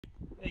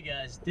Hey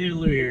guys, David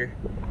Lou here.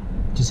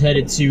 Just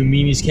headed to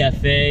Mimi's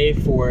Cafe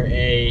for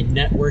a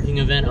networking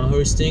event I'm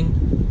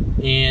hosting.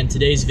 And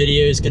today's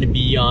video is going to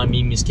be on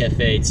Mimi's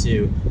Cafe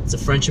too. It's a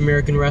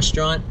French-American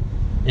restaurant.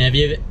 And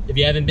if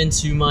you haven't been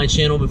to my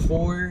channel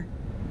before,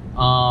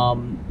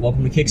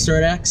 welcome to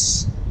Kickstart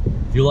X.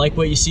 If you like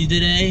what you see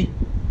today,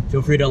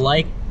 feel free to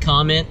like,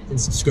 comment,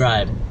 and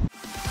subscribe.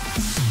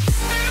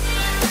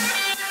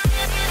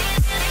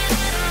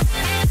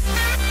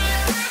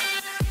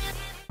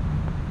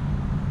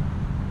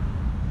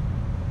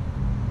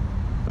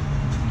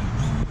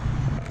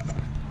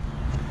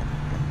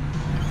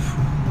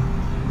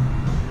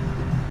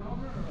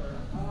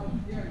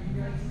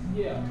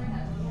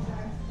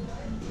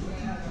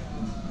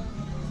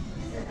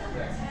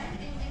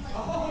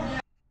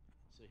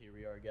 So here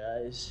we are,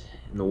 guys,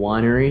 in the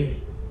winery.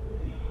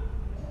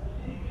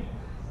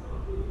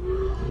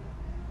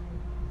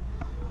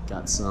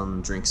 Got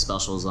some drink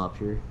specials up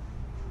here.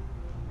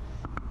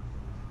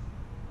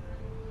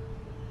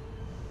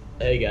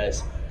 Hey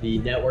guys, the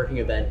networking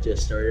event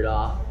just started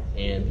off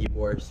and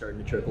people are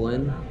starting to trickle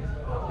in.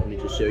 Let me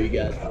just show you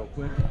guys real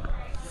quick.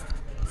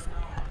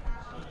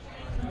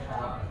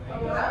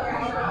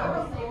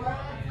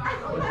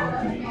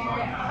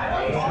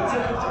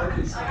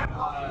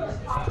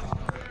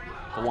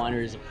 The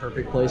winery is a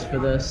perfect place for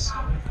this,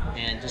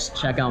 and just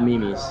check out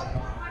Mimi's.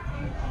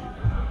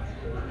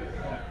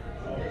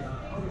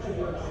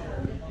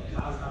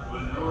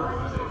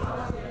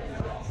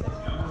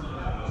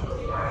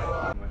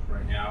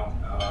 Right now,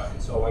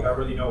 and so like I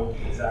really know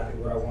exactly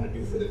what I want to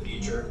do for the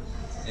future,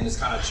 and it's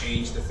kind of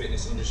changed the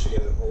fitness industry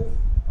as a whole.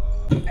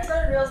 I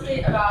started real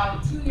estate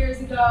about 2 years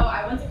ago.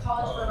 I went to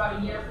college for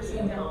about a year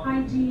pursuing dental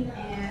hygiene,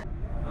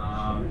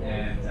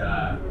 and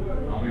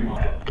I'll be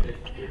more.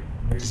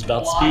 Just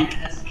about to speak.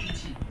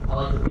 I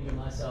like to think of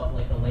myself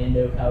like the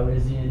Lando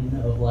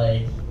Calrissian of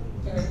like,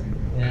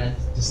 yeah,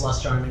 just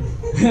less charming.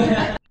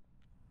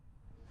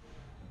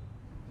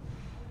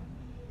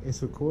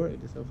 It's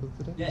recorded. Is that supposed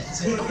to do?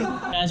 Yes.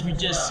 As we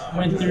just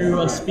went through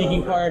a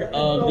speaking part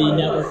of the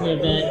networking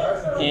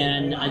event,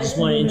 and I just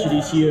want to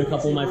introduce you to a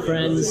couple of my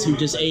friends who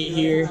just ate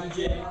here.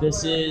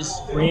 This is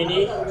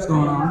Randy. What's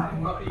going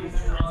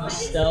on?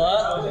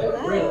 Stella.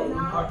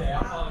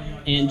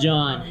 And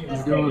John.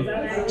 How's it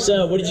going?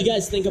 So, what did you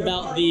guys think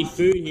about the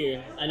food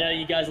here? I know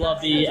you guys love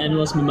the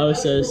endless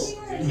mimosas.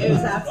 It was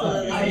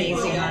absolutely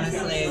amazing,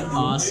 honestly.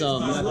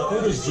 Awesome. Yeah, the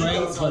food is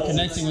great, but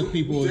connecting with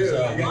people is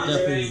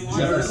definitely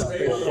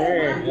something.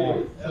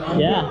 Sure.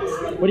 Yeah.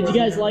 What did you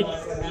guys like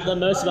the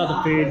most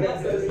about the food?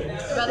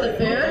 About the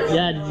food?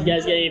 Yeah, did you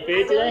guys get any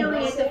food today?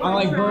 I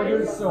like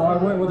burgers, so I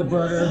went with a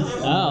burger.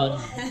 Oh.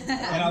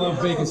 And I love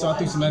bacon, so I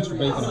threw some extra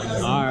bacon on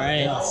there. All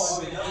right.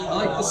 I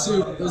like the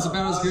soup. It was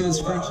about as good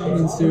as French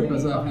onion soup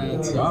as I've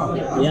had. So.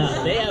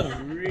 Yeah, they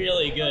have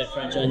really good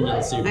French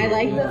onion soup. I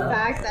like the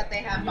fact that they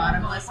have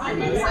bottomless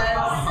mimosas.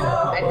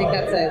 I think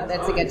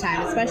that's a good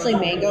time, especially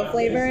mango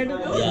flavored.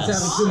 Yes.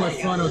 Just having too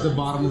much fun with the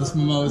bottomless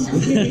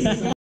mimosas.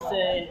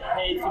 Say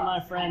hey to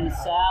my friends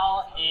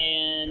Sal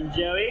and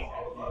Joey.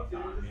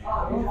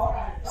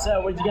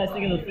 So, what did you guys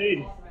think of the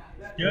food?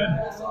 Good.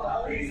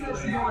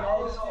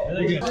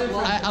 Really good.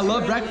 I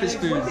love breakfast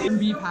food. Corned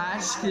beef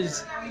hash,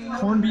 because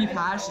corned beef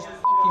hash is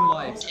fucking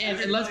life.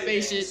 And let's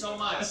face it,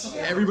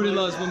 everybody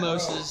loves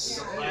mimosas.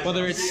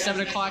 Whether it's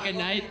 7 o'clock at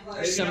night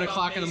or 7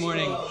 o'clock in the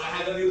morning.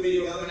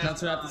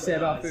 That's what I have to say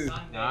about food. All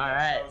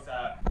right.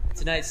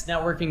 Tonight's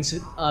networking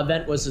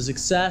event was a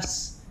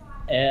success.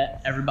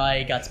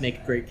 Everybody got to make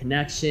a great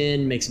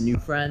connection, make some new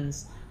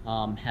friends.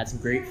 Had some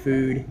great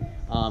food.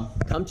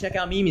 Come check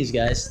out Mimi's,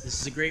 guys. This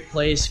is a great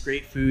place,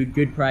 great food,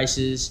 good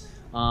prices,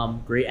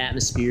 great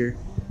atmosphere.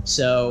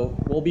 So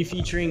we'll be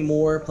featuring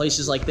more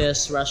places like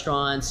this,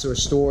 restaurants or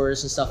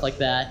stores and stuff like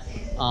that.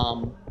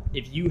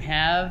 If you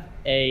have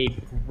a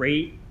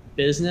great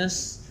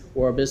business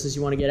or a business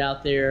you want to get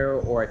out there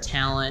or a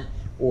talent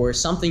or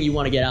something you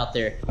want to get out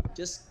there,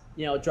 just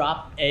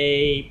drop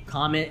a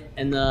comment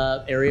in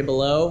the area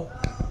below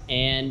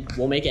and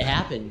we'll make it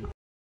happen.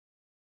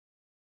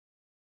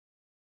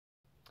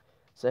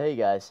 So hey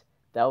guys,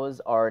 that was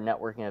our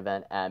networking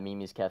event at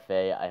Mimi's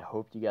Cafe. I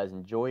hope you guys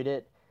enjoyed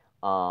it.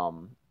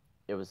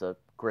 It was a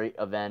great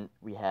event.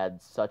 We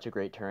had such a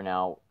great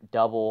turnout,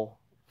 double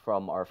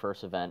from our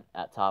first event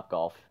at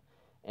Topgolf.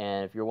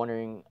 And if you're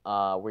wondering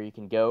where you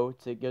can go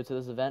to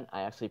this event,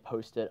 I actually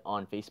post it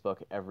on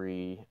Facebook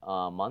every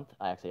month.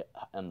 I actually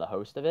am the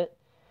host of it.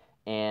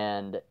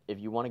 And if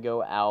you want to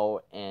go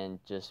out and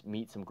just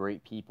meet some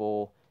great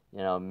people,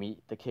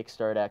 meet the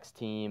Kickstart X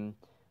team,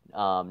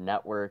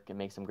 network and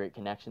make some great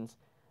connections,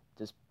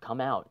 just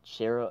come out,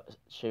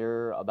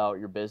 share about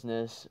your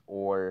business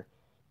or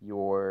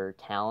your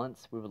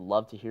talents. We would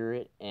love to hear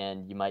it,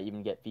 and you might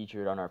even get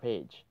featured on our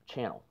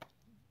channel.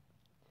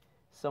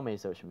 So many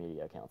social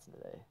media accounts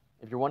today.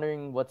 If you're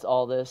wondering what's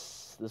all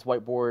this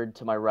whiteboard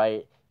to my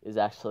right is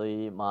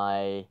actually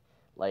my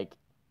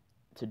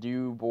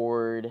to-do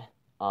board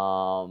 /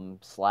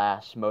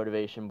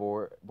 motivation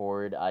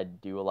board. I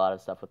do a lot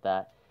of stuff with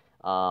that.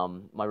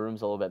 My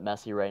room's a little bit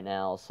messy right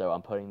now, so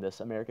I'm putting this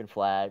American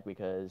flag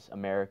because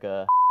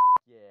America.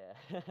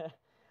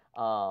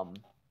 Yeah.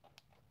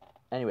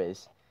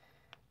 Anyways,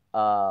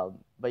 but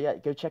yeah,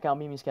 go check out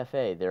Mimi's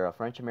Cafe. They're a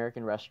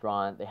French-American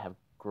restaurant. They have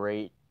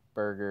great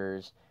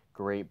burgers,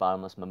 great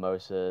bottomless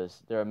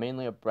mimosas. They're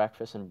mainly a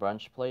breakfast and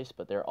brunch place,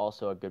 but they're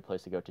also a good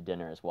place to go to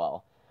dinner as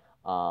well.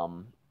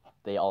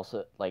 They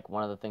also, like,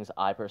 one of the things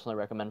I personally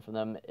recommend from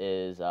them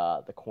is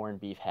the corned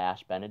beef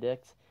hash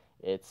Benedict.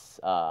 It's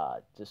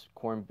just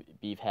corned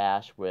beef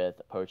hash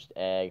with poached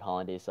egg,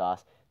 hollandaise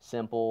sauce.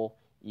 Simple,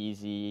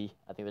 easy.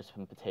 I think there's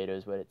some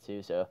potatoes with it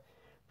too, so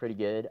pretty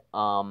good.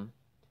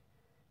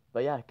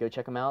 But yeah, go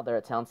check them out. They're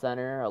at Town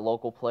Center, a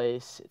local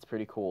place. It's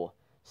pretty cool.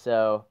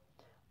 So,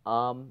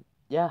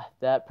 yeah,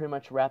 that pretty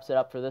much wraps it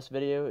up for this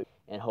video.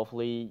 And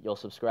hopefully you'll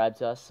subscribe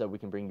to us so we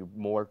can bring you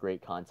more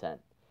great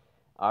content.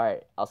 All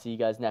right, I'll see you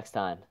guys next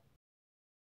time.